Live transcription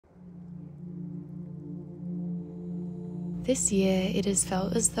This year, it has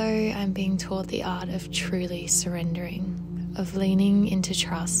felt as though I'm being taught the art of truly surrendering, of leaning into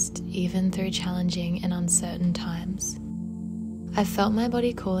trust even through challenging and uncertain times. I've felt my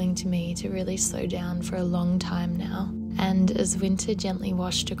body calling to me to really slow down for a long time now, and as winter gently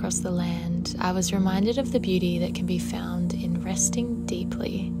washed across the land, I was reminded of the beauty that can be found in resting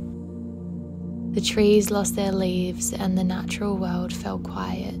deeply. The trees lost their leaves and the natural world fell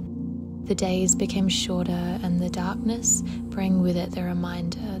quiet. The days became shorter and the darkness bring with it the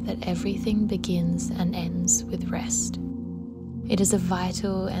reminder that everything begins and ends with rest. It is a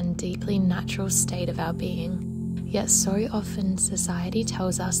vital and deeply natural state of our being, yet so often society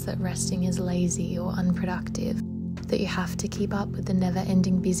tells us that resting is lazy or unproductive, that you have to keep up with the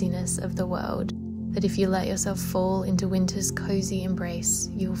never-ending busyness of the world, that if you let yourself fall into winter's cozy embrace,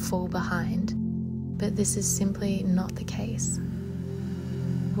 you'll fall behind. But this is simply not the case.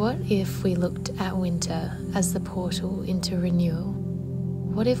 What if we looked at winter as the portal into renewal?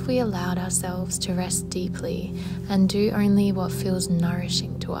 What if we allowed ourselves to rest deeply and do only what feels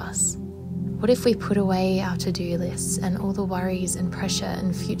nourishing to us? What if we put away our to-do lists and all the worries and pressure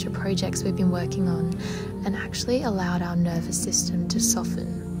and future projects we've been working on and actually allowed our nervous system to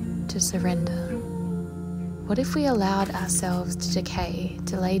soften, to surrender? What if we allowed ourselves to decay,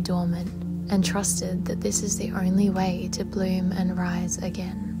 to lay dormant, and trusted that this is the only way to bloom and rise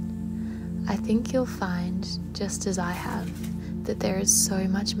again? I think you'll find, just as I have, that there is so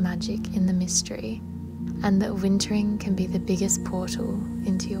much magic in the mystery, and that wintering can be the biggest portal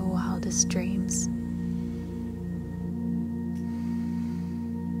into your wildest dreams.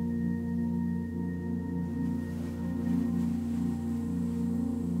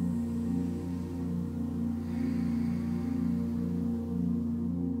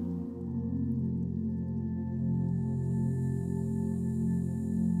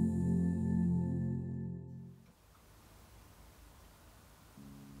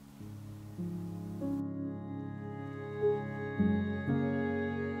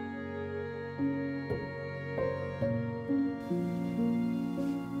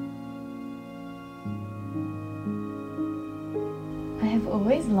 I have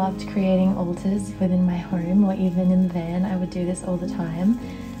always loved creating altars within my home, or even in the van. I would do this all the time.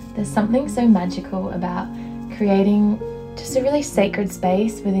 There's something so magical about creating just a really sacred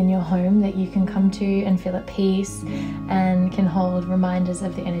space within your home that you can come to and feel at peace, and can hold reminders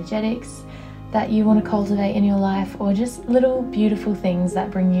of the energetics that you want to cultivate in your life, or just little beautiful things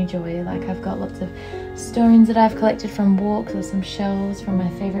that bring you joy. Like I've got lots of stones that I've collected from walks, or some shells from my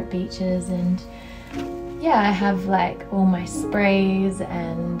favorite beaches, and yeah, I have like all my sprays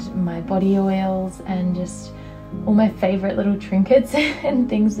and my body oils and just all my favorite little trinkets and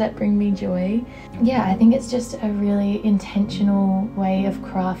things that bring me joy. Yeah, I think it's just a really intentional way of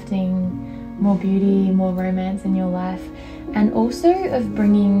crafting more beauty, more romance in your life, and also of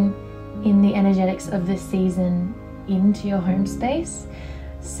bringing in the energetics of the season into your home space.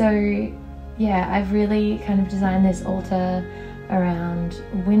 So yeah, I've really kind of designed this altar around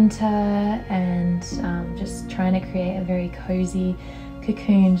winter and just trying to create a very cozy,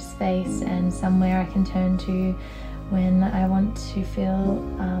 cocooned space and somewhere I can turn to when I want to feel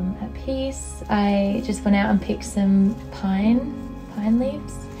at peace. I just went out and picked some pine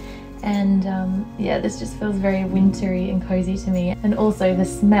leaves, and yeah, this just feels very wintry and cozy to me. And also the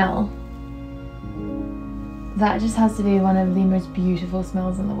smell, that just has to be one of the most beautiful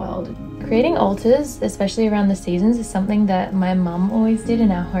smells in the world. Creating altars, especially around the seasons, is something that my mum always did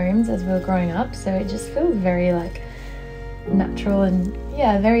in our homes as we were growing up, so it just feels very like natural and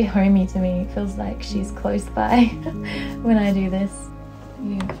yeah, very homey to me. It feels like she's close by when I do this.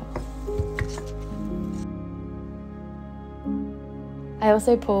 Beautiful. I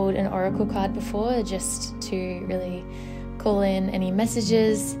also pulled an oracle card before, just to really call in any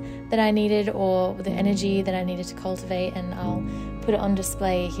messages that I needed or the energy that I needed to cultivate, and I'll put it on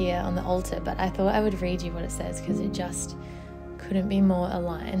display here on the altar. But I thought I would read you what it says because it just couldn't be more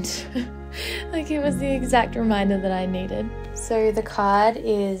aligned. Like it was the exact reminder that I needed. So the card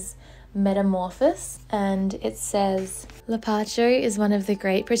is Metamorphosis, and it says, Lapacho is one of the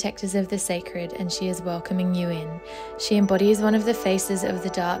great protectors of the sacred, and she is welcoming you in. She embodies one of the faces of the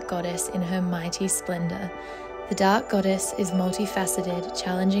dark goddess in her mighty splendor. The dark goddess is multifaceted,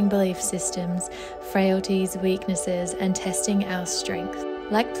 challenging belief systems, frailties, weaknesses, and testing our strength.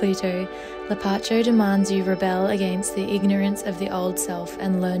 Like Pluto, Lapacho demands you rebel against the ignorance of the old self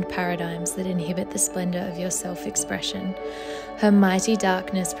and learned paradigms that inhibit the splendor of your self-expression. Her mighty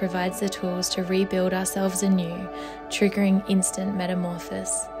darkness provides the tools to rebuild ourselves anew, triggering instant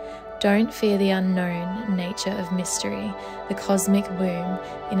metamorphosis. Don't fear the unknown nature of mystery. The cosmic womb,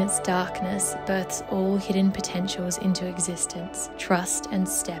 in its darkness, births all hidden potentials into existence. Trust and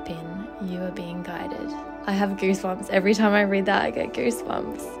step in. You are being guided. I have goosebumps. Every time I read that, I get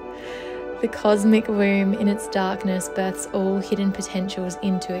goosebumps. The cosmic womb, in its darkness, births all hidden potentials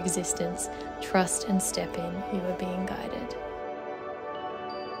into existence. Trust and step in. You are being guided.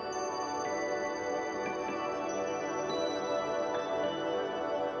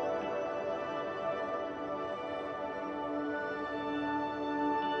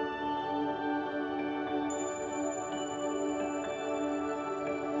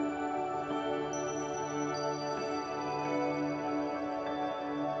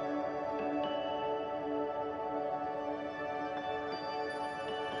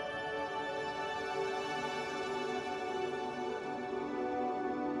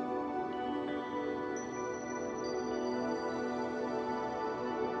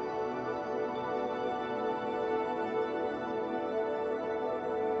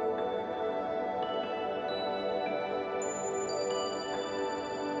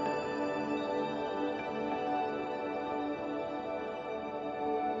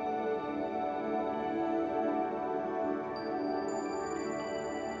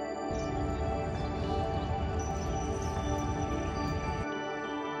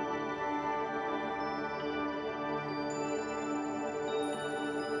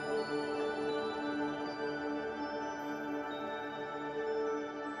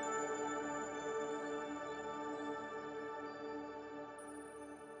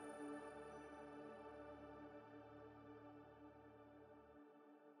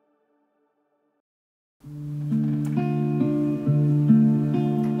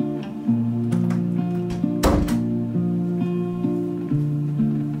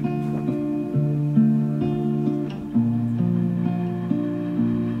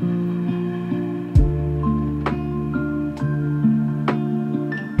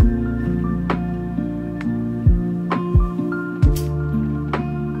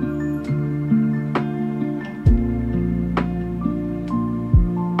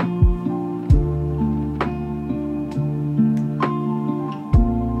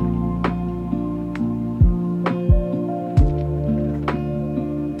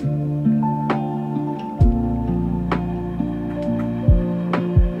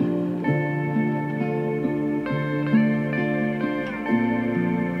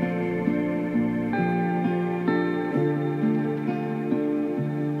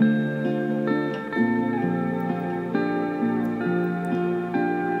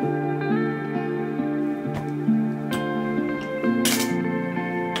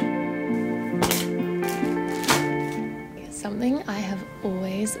 Something I have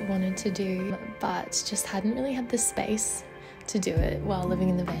always wanted to do but just hadn't really had the space to do it while living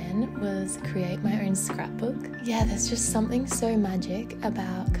in the van was create my own scrapbook. Yeah, there's just something so magic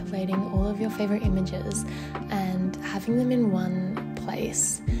about collating all of your favorite images and having them in one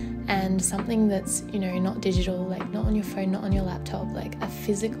place, and something that's, you know, not digital, like not on your phone, not on your laptop, like a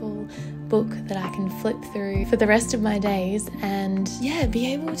physical book that I can flip through for the rest of my days and yeah,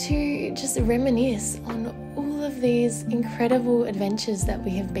 be able to just reminisce on all of these incredible adventures that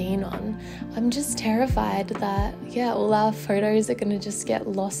we have been on. I'm just terrified that, yeah, all our photos are going to just get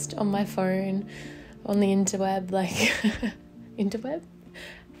lost on my phone, on the interweb, like, interweb?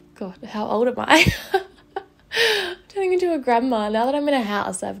 God, how old am I? I'm turning into a grandma. Now that I'm in a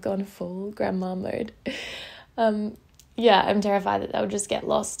house, I've gone full grandma mode. Yeah, I'm terrified that they'll just get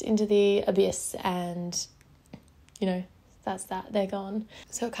lost into the abyss and, you know, that's that, they're gone.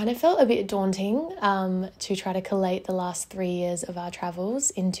 So it kind of felt a bit daunting to try to collate the last 3 years of our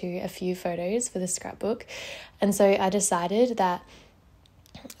travels into a few photos for the scrapbook. And so I decided that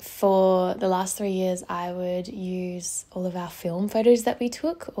for the last 3 years, I would use all of our film photos that we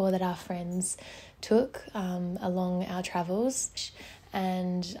took or that our friends took along our travels.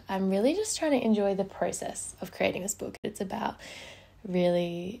 And I'm really just trying to enjoy the process of creating this book. It's about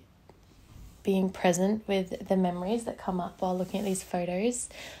really being present with the memories that come up while looking at these photos.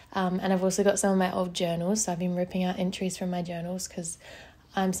 And I've also got some of my old journals, so I've been ripping out entries from my journals because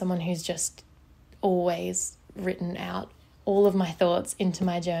I'm someone who's just always written out all of my thoughts into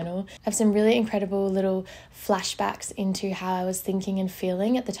my journal. I have some really incredible little flashbacks into how I was thinking and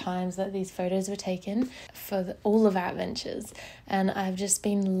feeling at the times that these photos were taken for all of our adventures. And I've just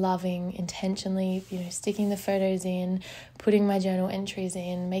been loving intentionally, you know, sticking the photos in, putting my journal entries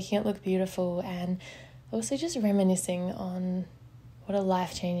in, making it look beautiful, and also just reminiscing on what a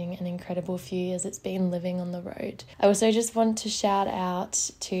life-changing and incredible few years it's been living on the road. I also just want to shout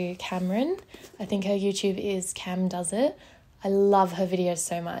out to Cameron. I think her YouTube is Cam Does It. I love her videos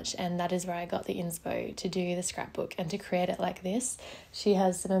so much, and that is where I got the inspo to do the scrapbook and to create it like this. She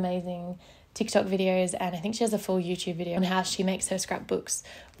has some amazing TikTok videos, and I think she has a full YouTube video on how she makes her scrapbooks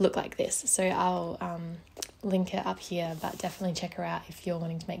look like this. So I'll link it up here, but definitely check her out if you're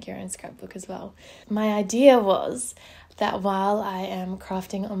wanting to make your own scrapbook as well. My idea was that while I am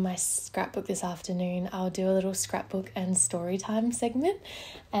crafting on my scrapbook this afternoon, I'll do a little scrapbook and story time segment.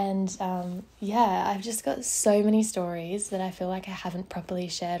 And I've just got so many stories that I feel like I haven't properly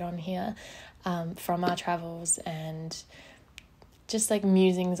shared on here from our travels, and just like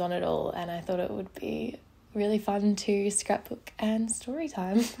musings on it all. And I thought it would be really fun to scrapbook and story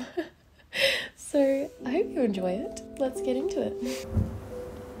time. So I hope you enjoy it. Let's get into it.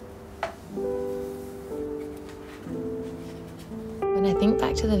 When I think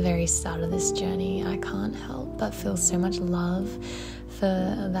back to the very start of this journey, I can't help but feel so much love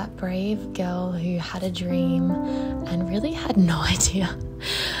for that brave girl who had a dream and really had no idea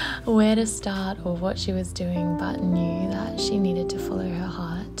where to start or what she was doing, but knew that she needed to follow her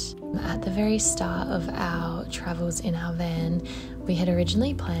heart. At the very start of our travels in our van, we had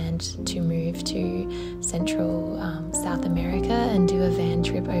originally planned to move to Central South America and do a van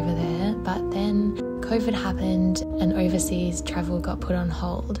trip over there, but then COVID happened and overseas travel got put on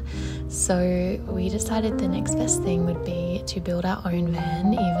hold. So we decided the next best thing would be to build our own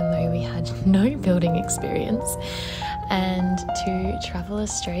van, even though we had no building experience, and to travel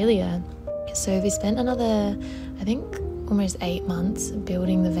Australia. So we spent another, I think, almost 8 months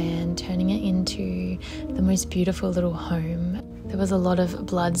building the van, turning it into the most beautiful little home. There was a lot of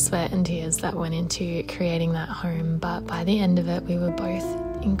blood, sweat and tears that went into creating that home, but by the end of it we were both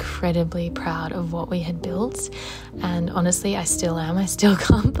incredibly proud of what we had built. And honestly, I still am. I still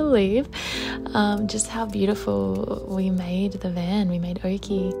can't believe just how beautiful we made the van. We made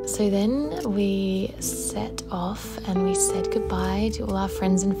Oki. So then we set off and we said goodbye to all our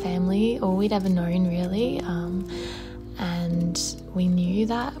friends and family, all we'd ever known really. And we knew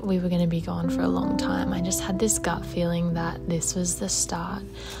that we were going to be gone for a long time. I just had this gut feeling that this was the start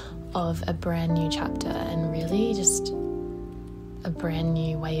of a brand new chapter and really just a brand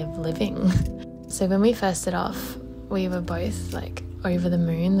new way of living. So when we first set off, we were both like over the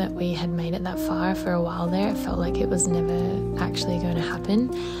moon that we had made it that far. For a while there, it felt like it was never actually going to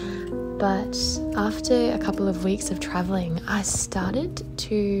happen. But after a couple of weeks of traveling, I started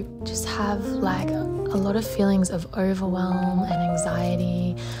to just have like a lot of feelings of overwhelm and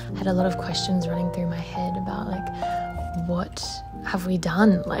anxiety. I had a lot of questions running through my head about like, what have we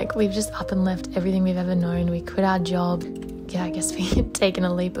done? Like, we've just up and left everything we've ever known. We quit our job. Yeah, I guess we had taken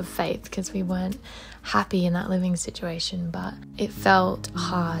a leap of faith because we weren't happy in that living situation, but it felt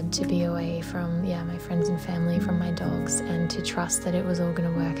hard to be away from my friends and family, from my dogs, and to trust that it was all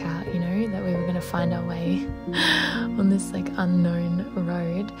going to work out, you know, that we were going to find our way on this like unknown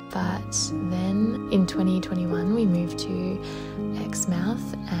road. But then in 2021 we moved to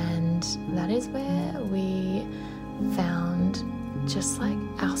Exmouth, and that is where we found just like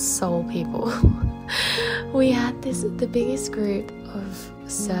our soul people. We had the biggest group of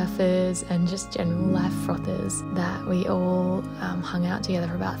surfers and just general life frothers that we all hung out together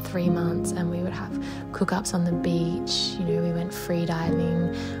for about 3 months, and we would have cook-ups on the beach. You know, we went free diving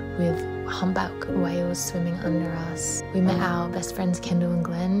with humpback whales swimming under us. We met our best friends Kendall and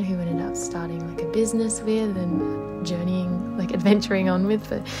Glenn, who ended up starting like a business with and journeying, like adventuring on with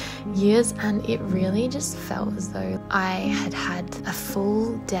for years. And it really just felt as though I had had a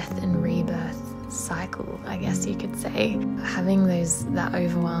full death and rebirth cycle, I guess you could say. Having that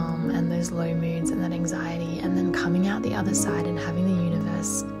overwhelm and those low moods and that anxiety, and then coming out the other side and having the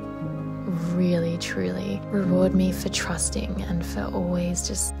universe really truly reward me for trusting and for always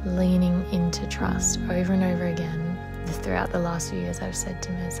just leaning into trust over and over again. Throughout the last few years I've said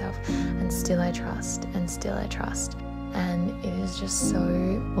to myself, and still I trust, and still I trust. And it is just so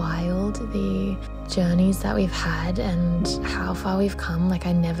wild, the journeys that we've had and how far we've come. Like,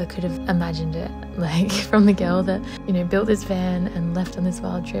 I never could have imagined it, like from the girl that, you know, built this van and left on this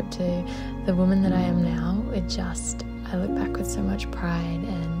wild trip to the woman that I am now. I look back with so much pride,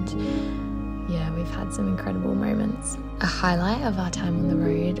 and yeah, we've had some incredible moments. A highlight of our time on the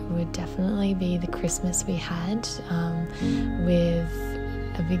road would definitely be the Christmas we had with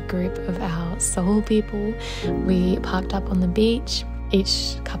a big group of our soul people. We parked up on the beach.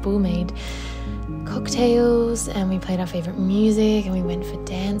 Each couple made cocktails and we played our favorite music and we went for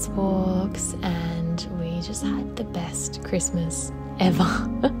dance walks, and we just had the best Christmas ever.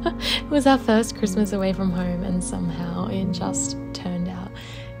 It was our first Christmas away from home, and somehow it just turned out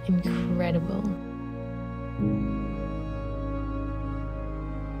incredible.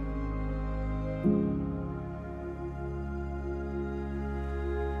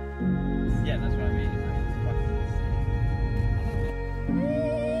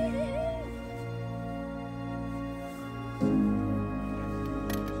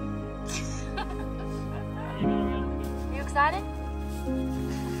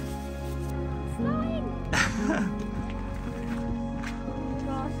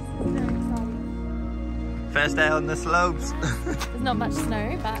 First day on the slopes. There's not much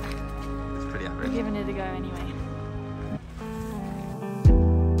snow, but It's pretty average. we're giving it a go anyway.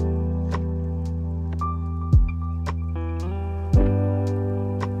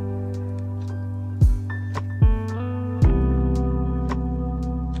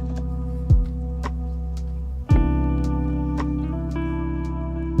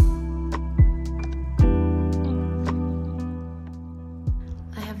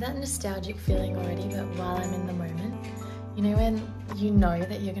 That nostalgic feeling already, but while I'm in the moment, you know when you know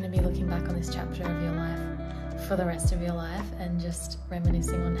that you're going to be looking back on this chapter of your life for the rest of your life and just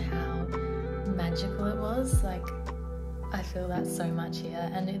reminiscing on how magical it was. Like, I feel that so much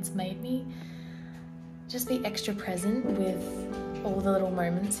here, and it's made me just be extra present with all the little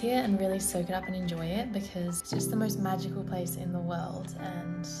moments here and really soak it up and enjoy it, because it's just the most magical place in the world.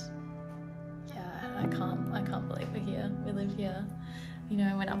 And yeah, I can't believe we're here. We live here. You know,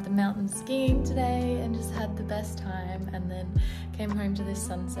 I went up the mountain skiing today and just had the best time, and then came home to this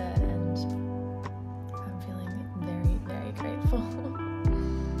sunset, and